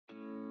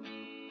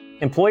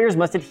Employers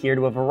must adhere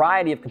to a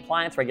variety of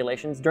compliance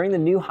regulations during the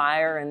new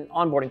hire and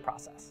onboarding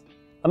process.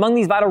 Among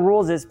these vital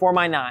rules is Form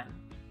I-9,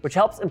 which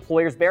helps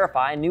employers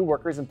verify new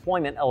workers'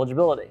 employment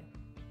eligibility.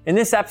 In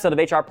this episode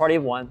of HR Party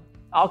of One,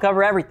 I'll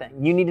cover everything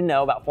you need to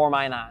know about Form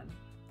I-9,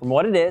 from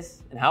what it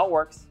is and how it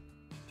works,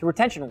 to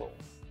retention rules,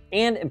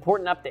 and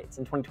important updates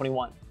in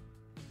 2021.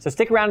 So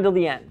stick around until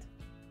the end,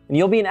 and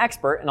you'll be an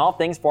expert in all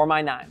things Form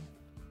I-9,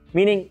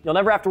 meaning you'll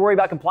never have to worry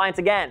about compliance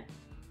again.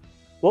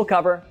 We'll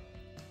cover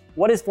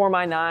what is Form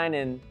I-9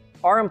 and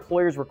are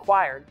employers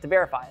required to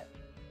verify it?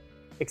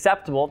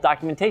 Acceptable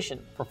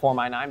documentation for Form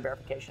I-9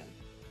 verification.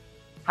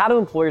 How do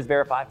employers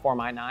verify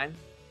Form I-9?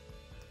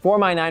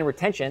 Form I-9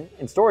 retention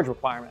and storage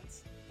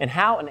requirements, and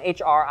how an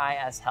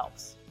HRIS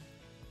helps.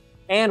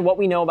 And what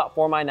we know about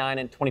Form I-9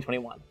 in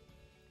 2021.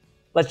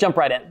 Let's jump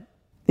right in.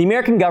 The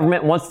American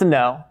government wants to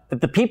know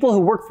that the people who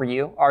work for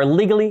you are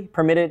legally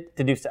permitted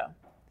to do so.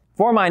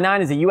 Form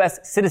I-9 is a U.S.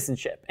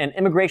 citizenship and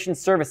immigration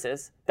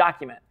services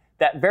document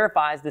that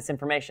verifies this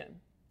information.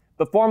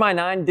 But Form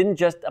I-9 didn't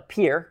just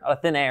appear out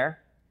of thin air.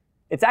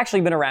 It's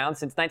actually been around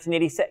since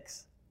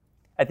 1986.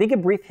 I think a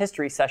brief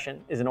history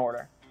session is in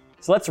order.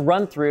 So let's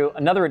run through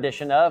another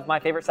edition of my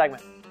favorite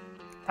segment,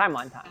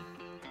 Timeline Time,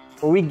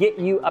 where we get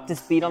you up to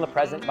speed on the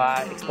present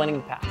by explaining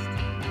the past.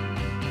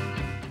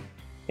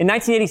 In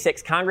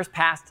 1986, Congress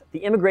passed the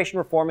Immigration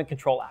Reform and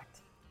Control Act.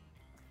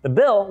 The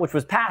bill, which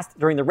was passed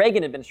during the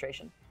Reagan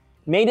administration,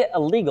 made it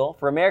illegal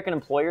for American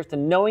employers to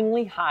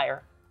knowingly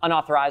hire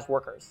unauthorized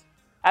workers.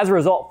 As a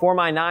result, Form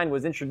I-9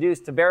 was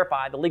introduced to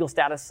verify the legal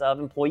status of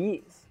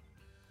employees.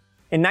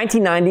 In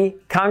 1990,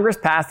 Congress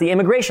passed the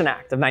Immigration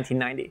Act of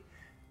 1990,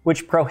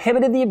 which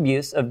prohibited the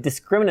abuse of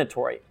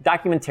discriminatory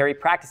documentary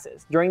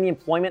practices during the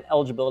employment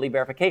eligibility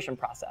verification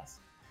process.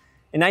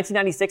 In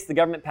 1996, the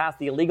government passed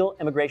the Illegal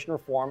Immigration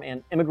Reform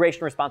and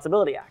Immigration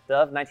Responsibility Act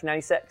of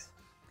 1996,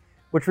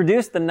 which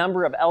reduced the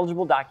number of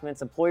eligible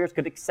documents employers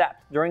could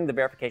accept during the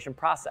verification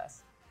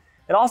process.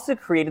 It also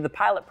created the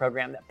pilot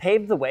program that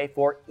paved the way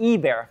for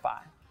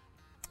E-Verify.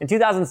 In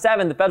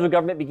 2007, the federal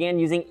government began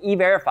using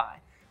E-Verify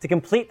to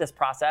complete this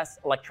process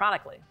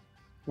electronically.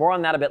 More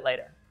on that a bit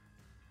later.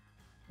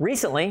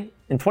 Recently,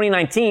 in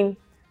 2019,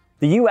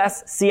 the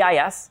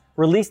USCIS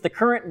released the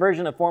current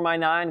version of Form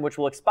I-9, which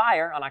will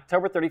expire on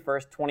October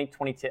 31st,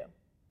 2022.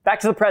 Back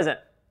to the present.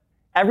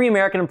 Every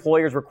American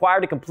employer is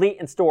required to complete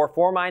and store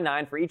Form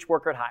I-9 for each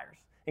worker it hires,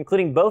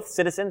 including both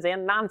citizens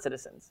and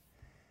non-citizens.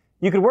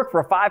 You could work for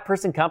a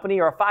 5-person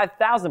company or a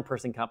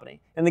 5,000-person company,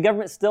 and the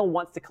government still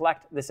wants to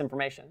collect this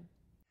information.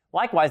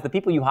 Likewise, the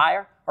people you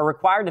hire are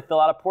required to fill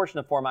out a portion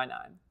of Form I-9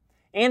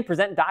 and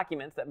present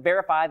documents that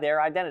verify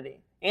their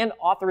identity and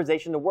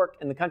authorization to work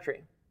in the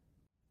country.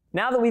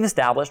 Now that we've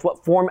established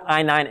what Form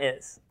I-9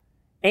 is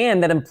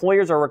and that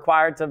employers are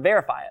required to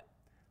verify it,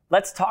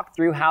 let's talk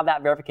through how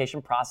that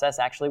verification process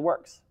actually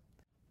works.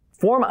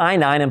 Form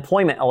I-9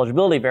 employment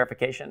eligibility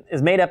verification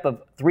is made up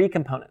of 3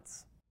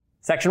 components.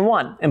 Section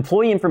 1,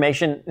 employee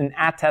information and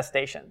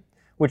attestation,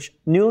 which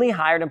newly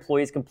hired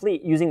employees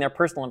complete using their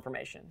personal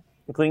information,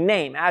 including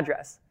name,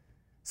 address,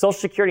 social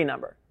security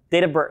number,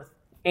 date of birth,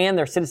 and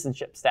their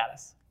citizenship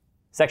status.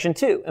 Section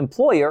 2,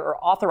 employer or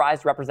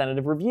authorized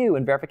representative review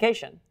and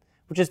verification,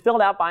 which is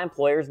filled out by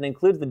employers and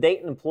includes the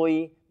date an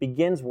employee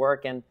begins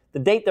work and the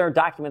date their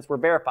documents were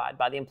verified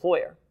by the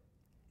employer.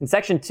 In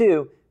Section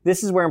 2,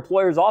 this is where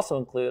employers also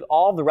include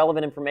all of the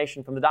relevant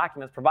information from the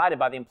documents provided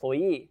by the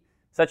employee,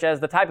 such as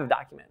the type of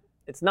document,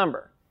 its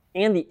number,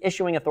 and the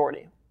issuing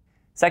authority.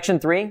 Section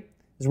 3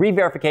 is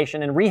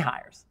re-verification and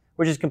rehires,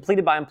 which is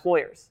completed by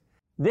employers.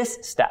 This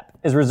step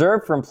is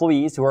reserved for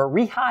employees who are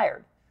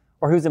rehired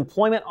or whose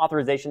employment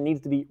authorization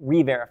needs to be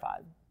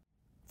re-verified.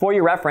 For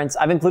your reference,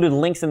 I've included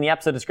links in the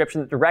episode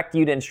description that direct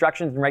you to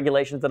instructions and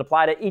regulations that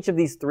apply to each of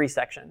these 3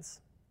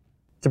 sections.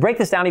 To break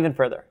this down even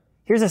further,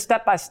 here's a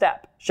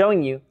step-by-step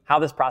showing you how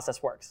this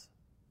process works.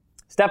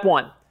 Step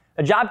 1,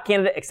 a job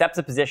candidate accepts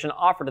a position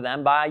offered to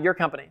them by your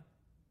company.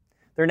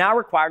 They're now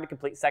required to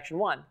complete Section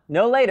 1,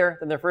 no later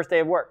than their first day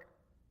of work.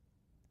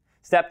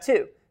 Step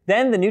 2,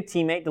 then the new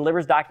teammate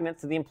delivers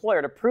documents to the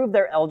employer to prove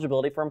their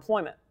eligibility for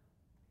employment.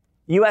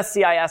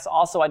 USCIS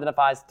also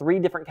identifies 3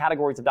 different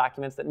categories of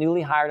documents that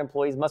newly hired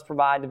employees must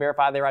provide to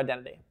verify their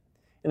identity.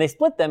 And they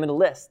split them into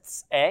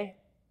lists A,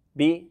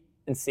 B,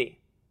 and C.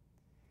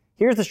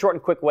 Here's the short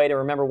and quick way to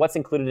remember what's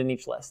included in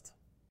each list.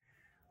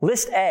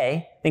 List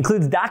A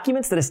includes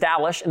documents that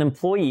establish an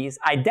employee's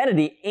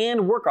identity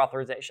and work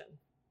authorization.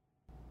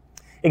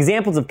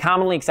 Examples of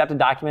commonly accepted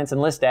documents in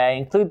List A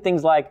include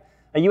things like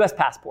a U.S.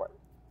 passport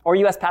or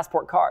U.S.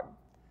 passport card,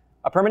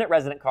 a permanent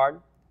resident card,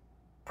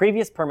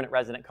 previous permanent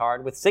resident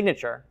card with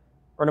signature,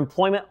 or an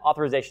employment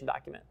authorization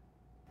document.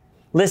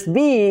 List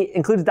B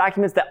includes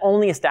documents that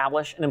only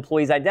establish an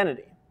employee's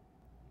identity.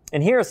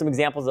 And here are some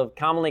examples of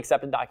commonly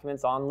accepted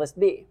documents on List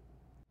B.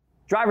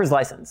 Driver's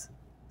license,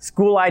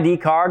 school ID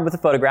card with a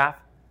photograph,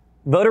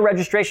 voter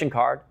registration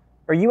card,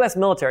 or U.S.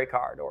 military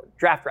card or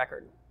draft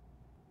record.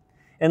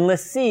 And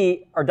List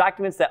C are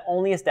documents that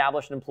only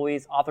establish an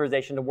employee's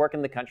authorization to work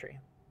in the country.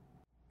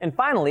 And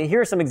finally,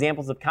 here are some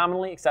examples of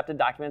commonly accepted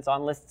documents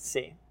on List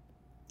C.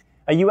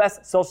 a U.S.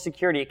 Social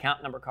Security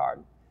account number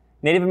card,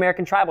 Native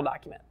American tribal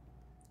document,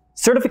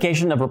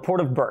 certification of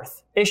report of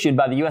birth issued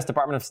by the U.S.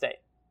 Department of State.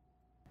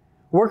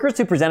 Workers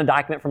who present a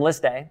document from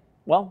List A,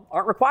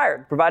 aren't required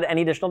to provide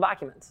any additional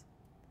documents.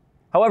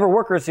 However,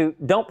 workers who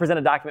don't present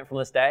a document from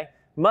List A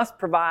must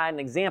provide an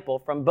example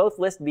from both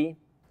List B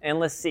and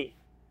List C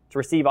to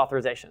receive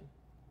authorization.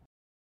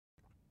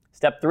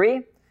 Step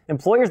 3,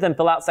 employers then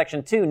fill out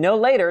Section 2 no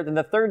later than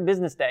the 3rd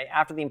business day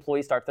after the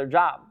employee starts their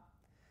job.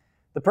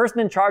 The person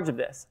in charge of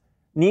this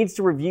needs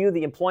to review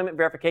the employment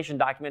verification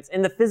documents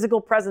in the physical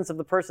presence of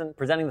the person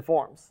presenting the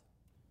forms.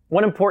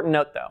 One important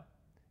note though,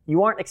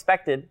 you aren't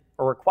expected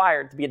or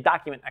required to be a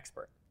document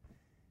expert.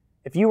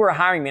 If you or a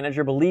hiring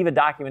manager believe a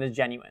document is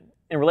genuine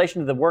in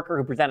relation to the worker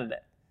who presented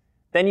it,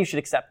 then you should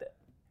accept it.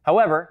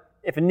 However,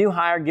 if a new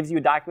hire gives you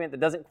a document that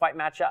doesn't quite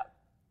match up,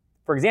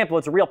 for example,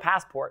 it's a real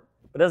passport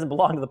but doesn't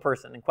belong to the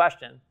person in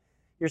question,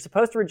 you're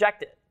supposed to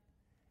reject it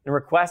and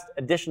request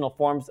additional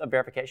forms of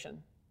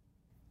verification.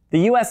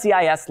 The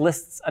USCIS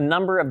lists a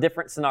number of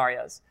different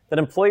scenarios that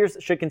employers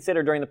should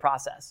consider during the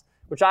process,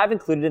 which I've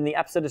included in the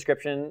episode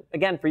description,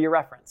 again, for your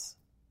reference.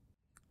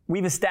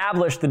 We've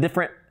established the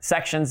different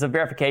sections of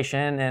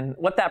verification and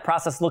what that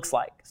process looks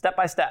like, step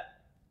by step.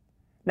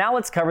 Now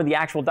let's cover the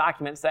actual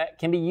documents that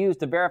can be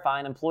used to verify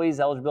an employee's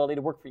eligibility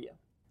to work for you.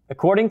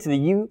 According to the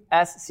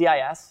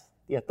USCIS,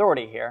 the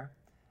authority here,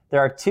 there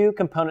are 2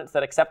 components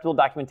that acceptable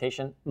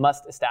documentation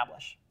must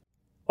establish: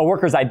 a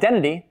worker's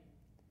identity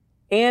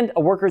and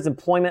a worker's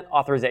employment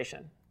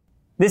authorization.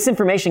 This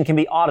information can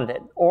be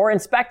audited or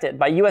inspected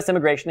by U.S.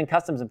 Immigration and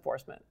Customs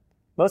Enforcement,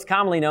 most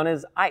commonly known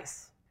as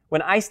ICE.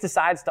 When ICE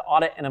decides to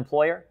audit an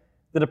employer,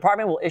 the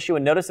department will issue a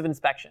notice of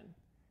inspection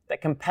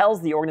that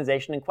compels the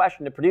organization in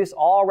question to produce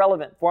all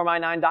relevant Form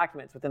I-9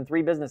 documents within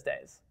 3 business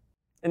days.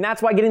 And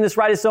that's why getting this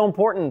right is so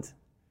important.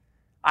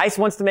 ICE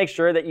wants to make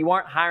sure that you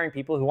aren't hiring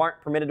people who aren't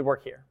permitted to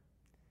work here.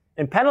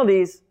 And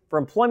penalties for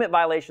employment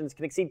violations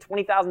can exceed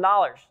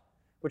 $20,000,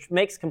 which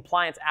makes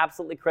compliance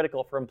absolutely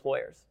critical for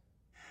employers.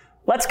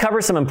 Let's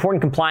cover some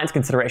important compliance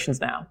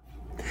considerations now.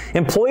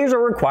 Employers are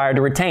required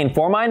to retain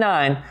Form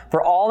I-9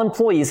 for all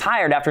employees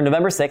hired after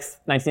November 6,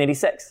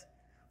 1986,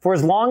 for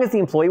as long as the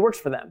employee works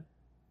for them.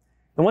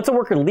 And once a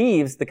worker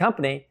leaves the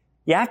company,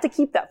 you have to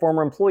keep that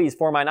former employee's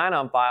Form I-9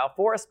 on file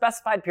for a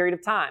specified period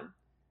of time.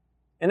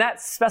 And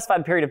that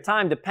specified period of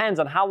time depends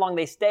on how long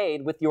they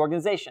stayed with the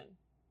organization.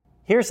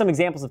 Here are some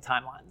examples of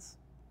timelines.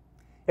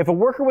 If a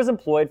worker was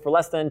employed for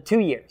less than 2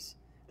 years,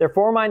 their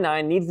Form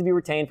I-9 needs to be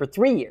retained for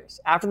 3 years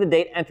after the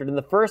date entered in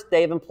the first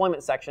day of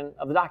employment section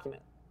of the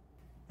document.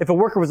 If a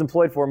worker was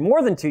employed for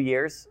more than 2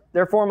 years,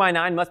 their Form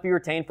I-9 must be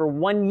retained for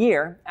 1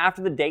 year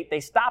after the date they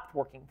stopped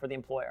working for the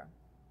employer.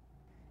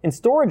 And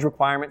storage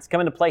requirements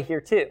come into play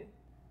here too.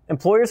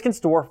 Employers can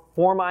store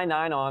Form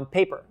I-9 on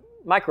paper,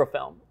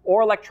 microfilm,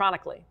 or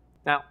electronically.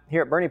 Now,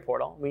 here at Bernie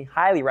Portal, we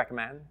highly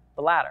recommend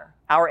the latter.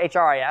 Our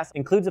HRIS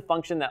includes a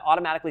function that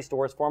automatically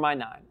stores Form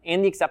I-9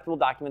 and the acceptable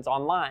documents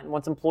online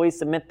once employees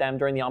submit them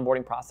during the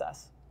onboarding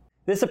process.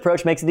 This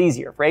approach makes it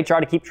easier for HR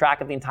to keep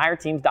track of the entire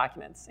team's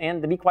documents,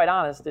 and to be quite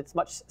honest, it's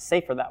much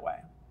safer that way.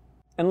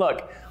 And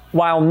look,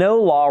 while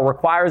no law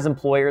requires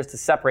employers to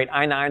separate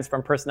I-9s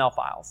from personnel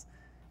files,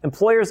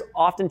 employers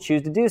often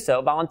choose to do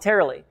so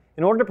voluntarily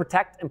in order to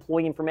protect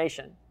employee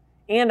information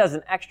and as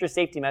an extra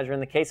safety measure in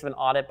the case of an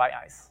audit by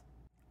ICE.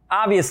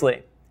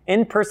 Obviously,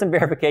 in-person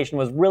verification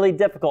was really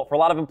difficult for a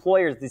lot of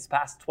employers these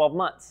past 12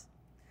 months.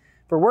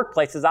 For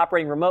workplaces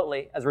operating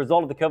remotely as a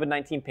result of the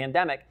COVID-19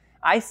 pandemic,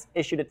 ICE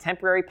issued a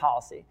temporary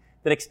policy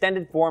that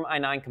extended Form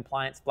I-9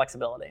 compliance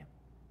flexibility.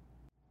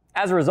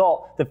 As a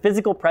result, the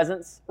physical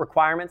presence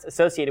requirements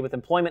associated with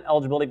employment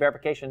eligibility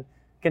verification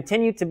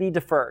continue to be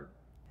deferred.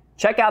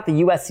 Check out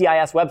the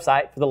USCIS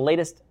website for the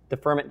latest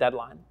deferment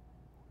deadline.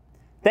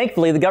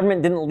 Thankfully, the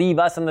government didn't leave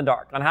us in the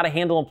dark on how to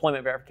handle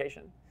employment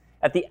verification.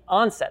 At the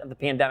onset of the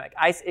pandemic,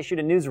 ICE issued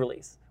a news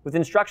release with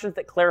instructions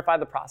that clarify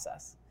the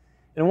process.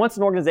 And once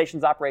an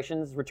organization's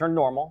operations return to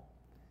normal,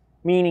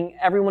 meaning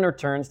everyone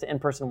returns to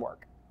in-person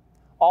work,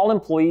 all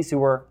employees who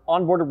were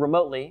onboarded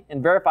remotely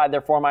and verified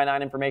their Form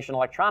I-9 information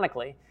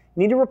electronically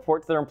need to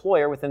report to their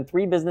employer within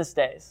 3 business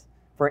days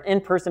for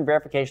in-person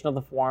verification of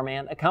the form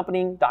and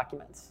accompanying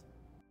documents.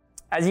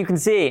 As you can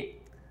see,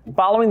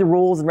 following the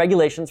rules and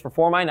regulations for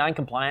Form I-9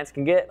 compliance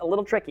can get a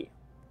little tricky,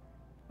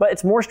 but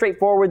it's more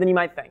straightforward than you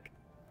might think.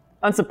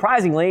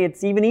 Unsurprisingly,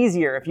 it's even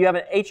easier if you have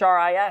an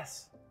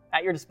HRIS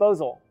at your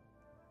disposal.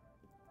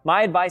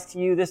 My advice to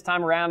you this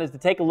time around is to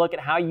take a look at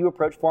how you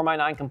approach Form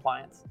I-9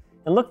 compliance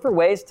and look for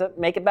ways to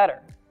make it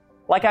better.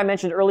 Like I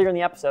mentioned earlier in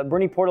the episode,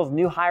 Bernie Portal's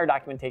new hire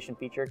documentation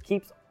feature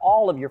keeps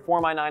all of your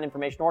Form I-9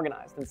 information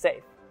organized and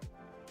safe.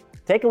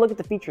 Take a look at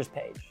the features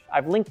page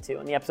I've linked to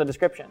in the episode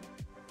description,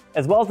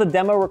 as well as the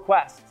demo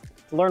request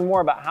to learn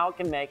more about how it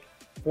can make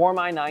Form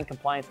I-9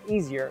 compliance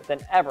easier than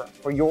ever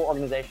for your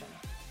organization.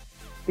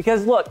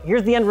 Because look,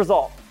 here's the end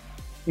result.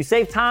 You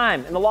save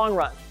time in the long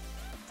run,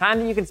 time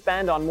that you can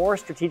spend on more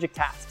strategic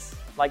tasks,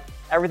 like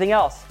everything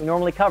else we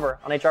normally cover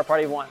on HR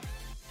Party of One.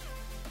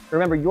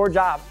 Remember, your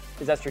job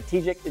is as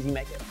strategic as you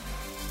make it.